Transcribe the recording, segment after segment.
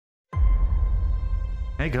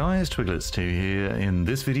Hey guys, Twiglets2 here. In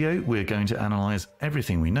this video, we're going to analyze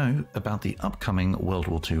everything we know about the upcoming World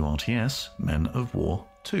War II RTS, Men of War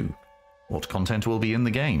 2. What content will be in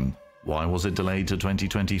the game? Why was it delayed to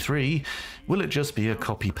 2023? Will it just be a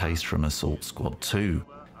copy-paste from Assault Squad 2?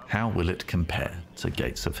 How will it compare to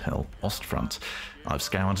Gates of Hell Ostfront? I've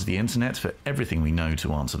scoured the internet for everything we know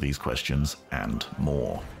to answer these questions and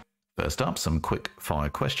more. First up, some quick fire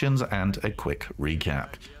questions and a quick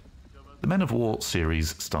recap. The Men of War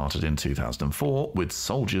series started in 2004 with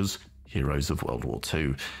Soldiers, Heroes of World War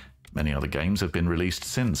II. Many other games have been released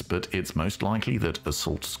since, but it's most likely that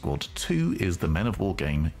Assault Squad 2 is the Men of War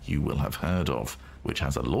game you will have heard of, which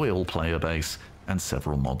has a loyal player base and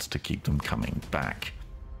several mods to keep them coming back.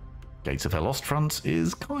 Gates of Hell Ostfront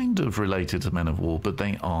is kind of related to Men of War, but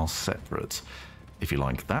they are separate. If you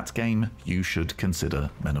like that game, you should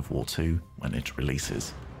consider Men of War 2 when it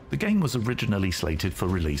releases. The game was originally slated for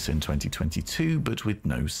release in 2022, but with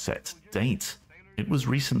no set date. It was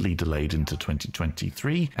recently delayed into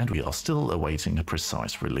 2023, and we are still awaiting a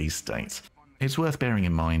precise release date. It's worth bearing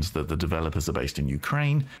in mind that the developers are based in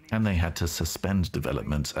Ukraine, and they had to suspend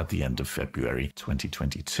development at the end of February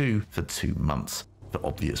 2022 for 2 months, for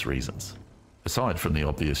obvious reasons. Aside from the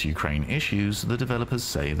obvious Ukraine issues, the developers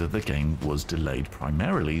say that the game was delayed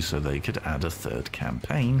primarily so they could add a third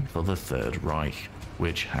campaign for the Third Reich,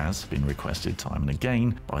 which has been requested time and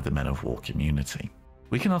again by the Men of War community.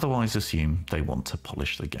 We can otherwise assume they want to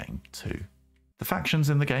polish the game too. The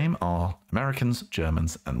factions in the game are Americans,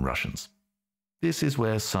 Germans, and Russians. This is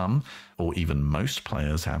where some, or even most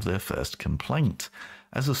players have their first complaint,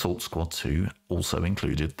 as Assault Squad 2 also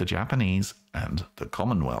included the Japanese and the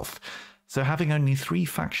Commonwealth. So having only 3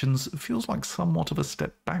 factions feels like somewhat of a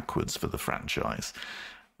step backwards for the franchise.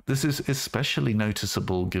 This is especially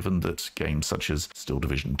noticeable given that games such as Steel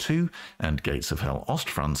Division 2 and Gates of Hell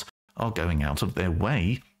Ostfront are going out of their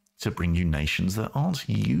way to bring you nations that aren't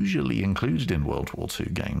usually included in World War II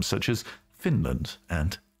games, such as Finland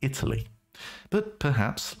and Italy. But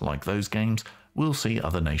perhaps, like those games, we'll see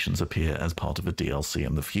other nations appear as part of a DLC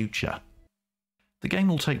in the future. The game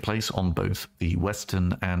will take place on both the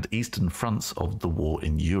western and eastern fronts of the war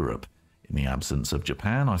in Europe. In the absence of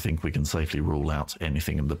Japan, I think we can safely rule out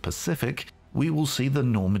anything in the Pacific. We will see the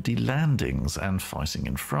Normandy landings and fighting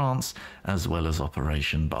in France, as well as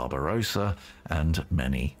Operation Barbarossa, and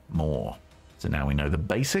many more. So now we know the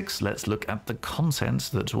basics, let's look at the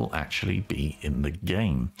content that will actually be in the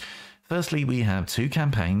game. Firstly, we have 2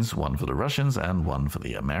 campaigns, one for the Russians and one for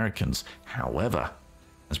the Americans. However,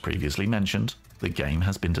 as previously mentioned, the game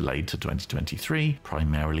has been delayed to 2023,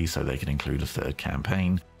 primarily so they can include a third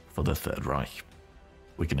campaign for the Third Reich.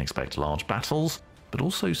 We can expect large battles, but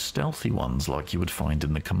also stealthy ones like you would find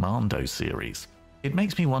in the Commando series. It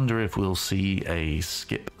makes me wonder if we'll see a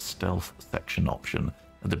skip stealth section option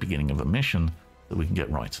at the beginning of a mission that we can get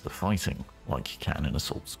right to the fighting, like you can in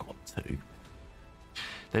Assault Squad 2.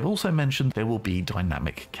 They've also mentioned there will be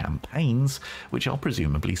dynamic campaigns, which are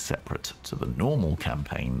presumably separate to the normal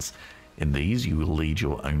campaigns. In these, you will lead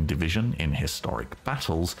your own division in historic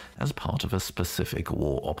battles as part of a specific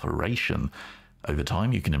war operation. Over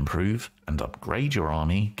time, you can improve and upgrade your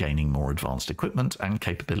army, gaining more advanced equipment and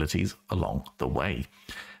capabilities along the way.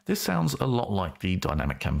 This sounds a lot like the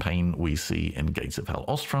dynamic campaign we see in Gates of Hell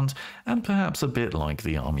Ostfront, and perhaps a bit like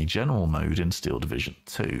the Army General mode in Steel Division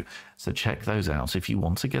 2, so check those out if you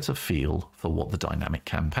want to get a feel for what the dynamic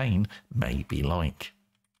campaign may be like.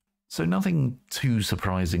 So nothing too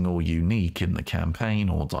surprising or unique in the campaign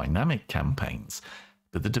or dynamic campaigns,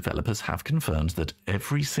 but the developers have confirmed that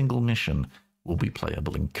every single mission will be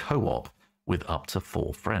playable in co-op with up to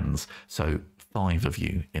 4 friends, so 5 of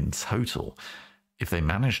you in total. If they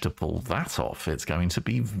manage to pull that off, it's going to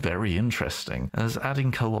be very interesting, as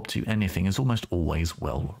adding co-op to anything is almost always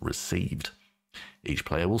well received. Each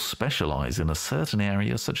player will specialize in a certain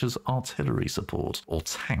area such as artillery support or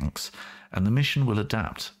tanks, and the mission will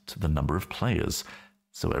adapt to the number of players,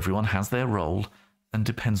 so everyone has their role and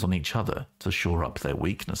depends on each other to shore up their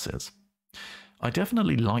weaknesses. I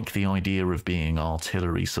definitely like the idea of being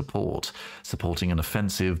artillery support, supporting an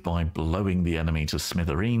offensive by blowing the enemy to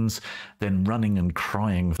smithereens, then running and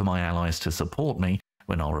crying for my allies to support me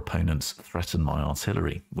when our opponents threaten my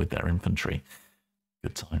artillery with their infantry.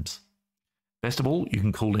 Good times. Best of all, you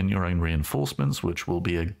can call in your own reinforcements, which will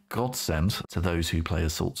be a godsend to those who play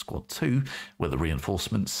Assault Squad 2, where the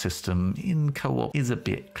reinforcement system in co-op is a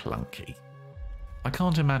bit clunky. I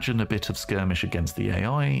can't imagine a bit of skirmish against the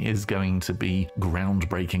AI is going to be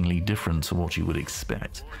groundbreakingly different to what you would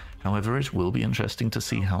expect. However, it will be interesting to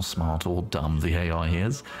see how smart or dumb the AI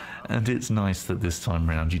is, and it's nice that this time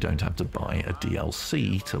round you don't have to buy a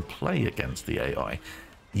DLC to play against the AI.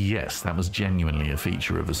 Yes, that was genuinely a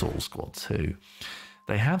feature of Assault Squad 2.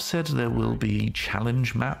 They have said there will be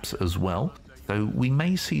challenge maps as well, so we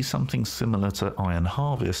may see something similar to Iron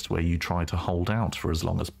Harvest, where you try to hold out for as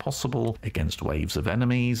long as possible against waves of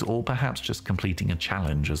enemies, or perhaps just completing a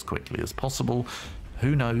challenge as quickly as possible.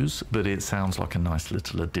 Who knows, but it sounds like a nice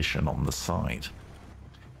little addition on the side.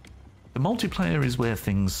 The multiplayer is where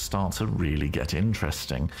things start to really get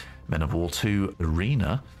interesting. Men of War 2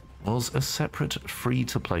 Arena was a separate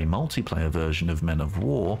free-to-play multiplayer version of Men of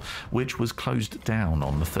War, which was closed down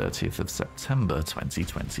on the 30th of September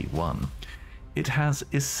 2021. It has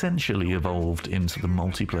essentially evolved into the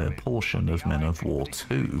multiplayer portion of Men of War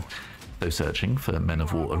 2, though searching for Men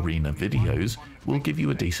of War Arena videos will give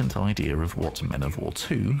you a decent idea of what Men of War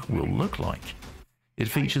 2 will look like. It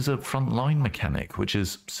features a frontline mechanic, which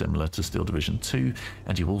is similar to Steel Division 2,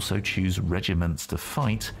 and you also choose regiments to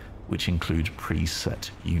fight, which include preset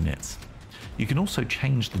units. You can also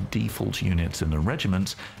change the default units in a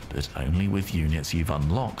regiment, but only with units you've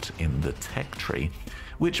unlocked in the tech tree,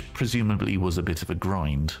 which presumably was a bit of a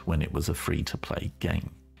grind when it was a free-to-play game.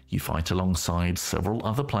 You fight alongside several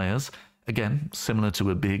other players, again similar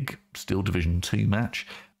to a big Steel Division 2 match,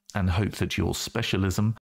 and hope that your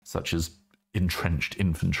specialism, such as entrenched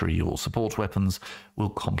infantry or support weapons, will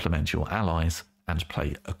complement your allies and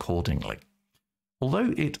play accordingly.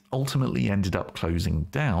 Although it ultimately ended up closing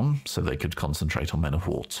down so they could concentrate on Men of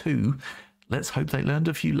War 2, let's hope they learned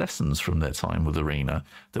a few lessons from their time with Arena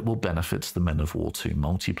that will benefit the Men of War 2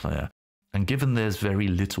 multiplayer. And given there's very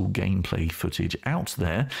little gameplay footage out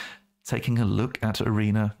there, taking a look at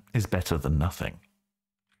Arena is better than nothing.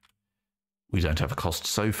 We don't have a cost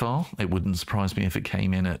so far. It wouldn't surprise me if it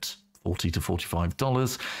came in at $40 to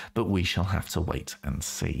 $45, but we shall have to wait and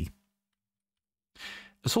see.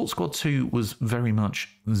 Assault Squad 2 was very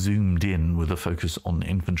much zoomed in with a focus on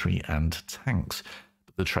infantry and tanks,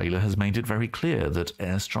 but the trailer has made it very clear that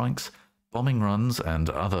airstrikes, bombing runs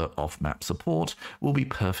and other off-map support will be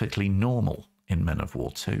perfectly normal in Men of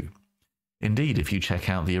War 2. Indeed, if you check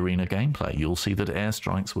out the Arena gameplay, you'll see that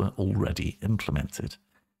airstrikes were already implemented.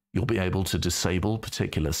 You'll be able to disable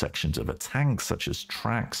particular sections of a tank, such as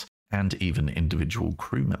tracks, and even individual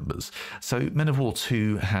crew members. So Men of War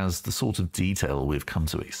 2 has the sort of detail we've come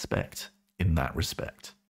to expect in that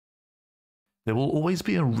respect. There will always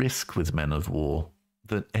be a risk with Men of War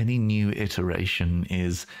that any new iteration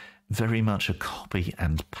is very much a copy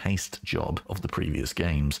and paste job of the previous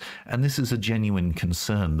games, and this is a genuine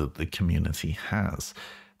concern that the community has.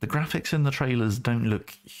 The graphics in the trailers don't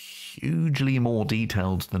look hugely more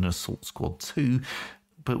detailed than Assault Squad 2,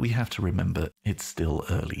 but we have to remember it's still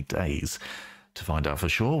early days. To find out for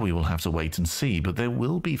sure, we will have to wait and see, but there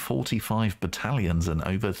will be 45 battalions and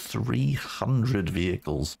over 300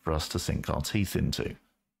 vehicles for us to sink our teeth into.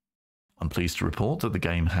 I'm pleased to report that the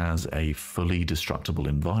game has a fully destructible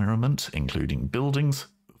environment, including buildings,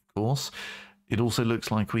 of course. It also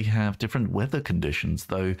looks like we have different weather conditions,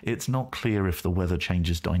 though it's not clear if the weather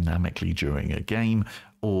changes dynamically during a game,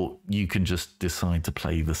 or you can just decide to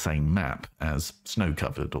play the same map as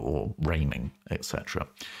snow-covered or raining, etc.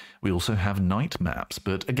 We also have night maps,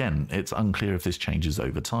 but again, it's unclear if this changes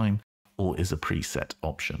over time or is a preset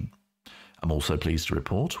option. I'm also pleased to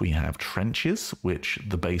report we have trenches, which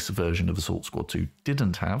the base version of Assault Squad 2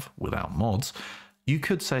 didn't have without mods. You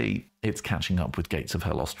could say it's catching up with Gates of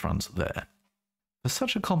Hell Ostrand there. For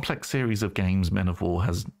such a complex series of games, Men of War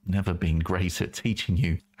has never been great at teaching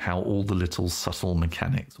you how all the little subtle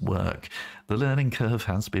mechanics work. The learning curve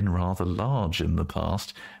has been rather large in the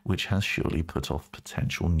past, which has surely put off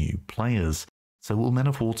potential new players. So will Men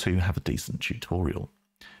of War 2 have a decent tutorial?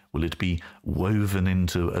 Will it be woven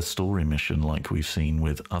into a story mission like we've seen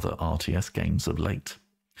with other RTS games of late?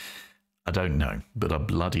 I don't know, but I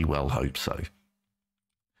bloody well hope so.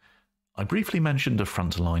 I briefly mentioned a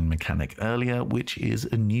frontline mechanic earlier, which is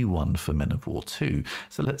a new one for Men of War 2,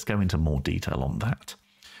 so let's go into more detail on that.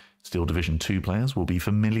 Steel Division 2 players will be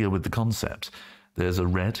familiar with the concept. There's a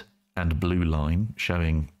red and blue line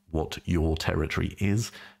showing what your territory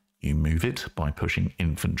is. You move it by pushing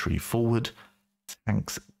infantry forward.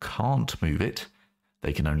 Tanks can't move it.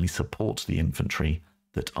 They can only support the infantry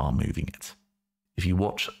that are moving it. If you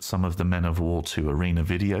watch some of the Men of War 2 Arena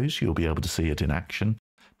videos, you'll be able to see it in action.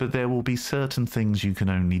 But there will be certain things you can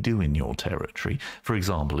only do in your territory. For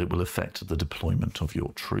example, it will affect the deployment of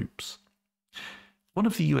your troops. One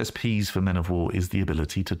of the USPs for Men of War is the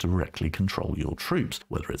ability to directly control your troops,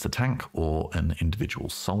 whether it's a tank or an individual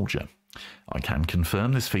soldier. I can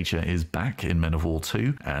confirm this feature is back in Men of War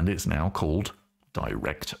 2, and it's now called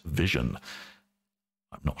Direct Vision.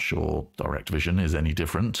 I'm not sure Direct Vision is any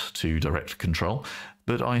different to Direct Control,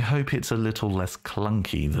 but I hope it's a little less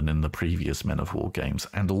clunky than in the previous Men of War games,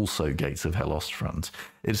 and also Gates of Hell Ostfront.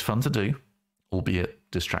 It's fun to do, albeit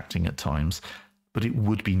distracting at times, but it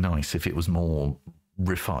would be nice if it was more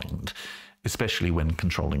refined, especially when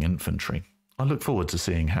controlling infantry. I look forward to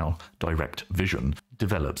seeing how direct vision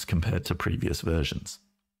develops compared to previous versions.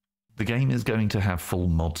 The game is going to have full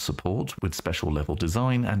mod support with special level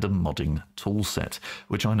design and a modding toolset,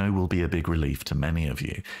 which I know will be a big relief to many of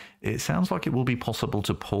you. It sounds like it will be possible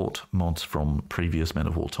to port mods from previous Men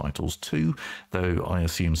of War titles too, though I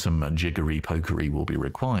assume some jiggery-pokery will be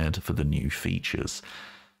required for the new features.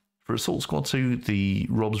 For Assault Squad 2, the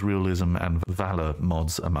Rob's Realism and Valor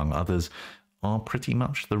mods, among others, are pretty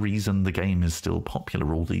much the reason the game is still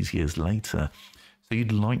popular all these years later. So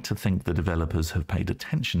you'd like to think the developers have paid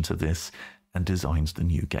attention to this and designed the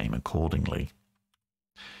new game accordingly.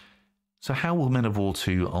 So how will Men of War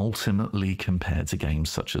 2 ultimately compare to games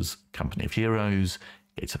such as Company of Heroes,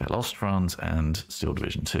 Gates of Hell Ostfront, and Steel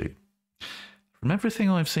Division 2? From everything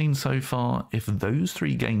I've seen so far, if those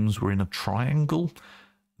three games were in a triangle,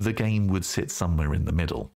 the game would sit somewhere in the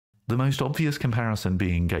middle. The most obvious comparison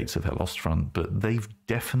being Gates of Hell Ostfront, but they've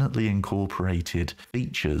definitely incorporated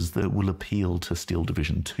features that will appeal to Steel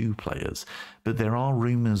Division 2 players. But there are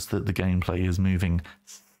rumours that the gameplay is moving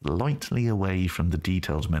slightly away from the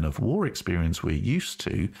detailed Men of War experience we're used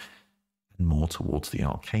to, and more towards the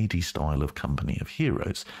arcadey style of Company of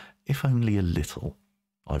Heroes, if only a little.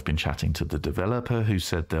 I've been chatting to the developer, who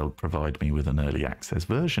said they'll provide me with an early access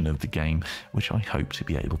version of the game, which I hope to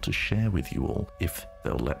be able to share with you all if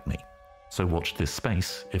they'll let me. So watch this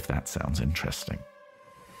space if that sounds interesting.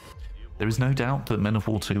 There is no doubt that Men of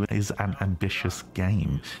War 2 is an ambitious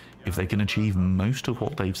game. If they can achieve most of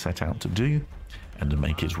what they've set out to do, and to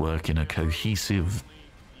make it work in a cohesive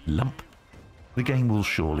lump, the game will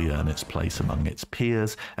surely earn its place among its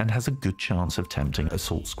peers and has a good chance of tempting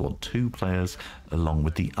Assault Squad 2 players along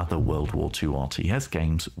with the other World War II RTS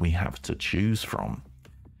games we have to choose from.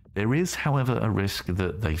 There is, however, a risk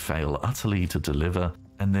that they fail utterly to deliver,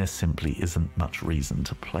 and there simply isn't much reason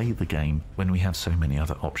to play the game when we have so many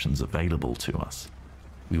other options available to us.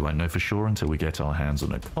 We won't know for sure until we get our hands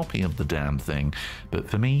on a copy of the damn thing, but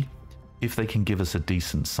for me, if they can give us a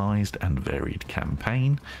decent sized and varied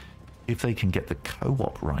campaign, if they can get the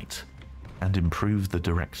co-op right and improve the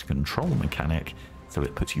direct control mechanic so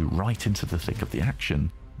it puts you right into the thick of the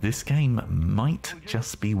action, this game might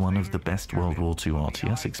just be one of the best World War II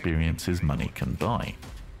RTS experiences money can buy.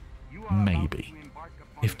 Maybe.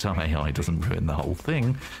 If Dumb AI doesn't ruin the whole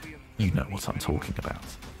thing, you know what I'm talking about.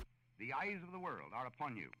 The eyes of the world are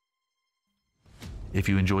upon you. If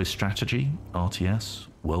you enjoy strategy, RTS,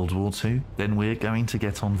 World War II, then we're going to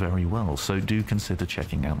get on very well, so do consider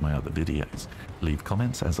checking out my other videos. Leave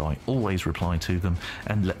comments, as I always reply to them,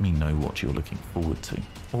 and let me know what you're looking forward to,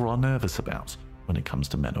 or are nervous about when it comes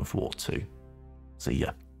to Men of War 2. See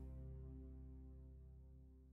ya.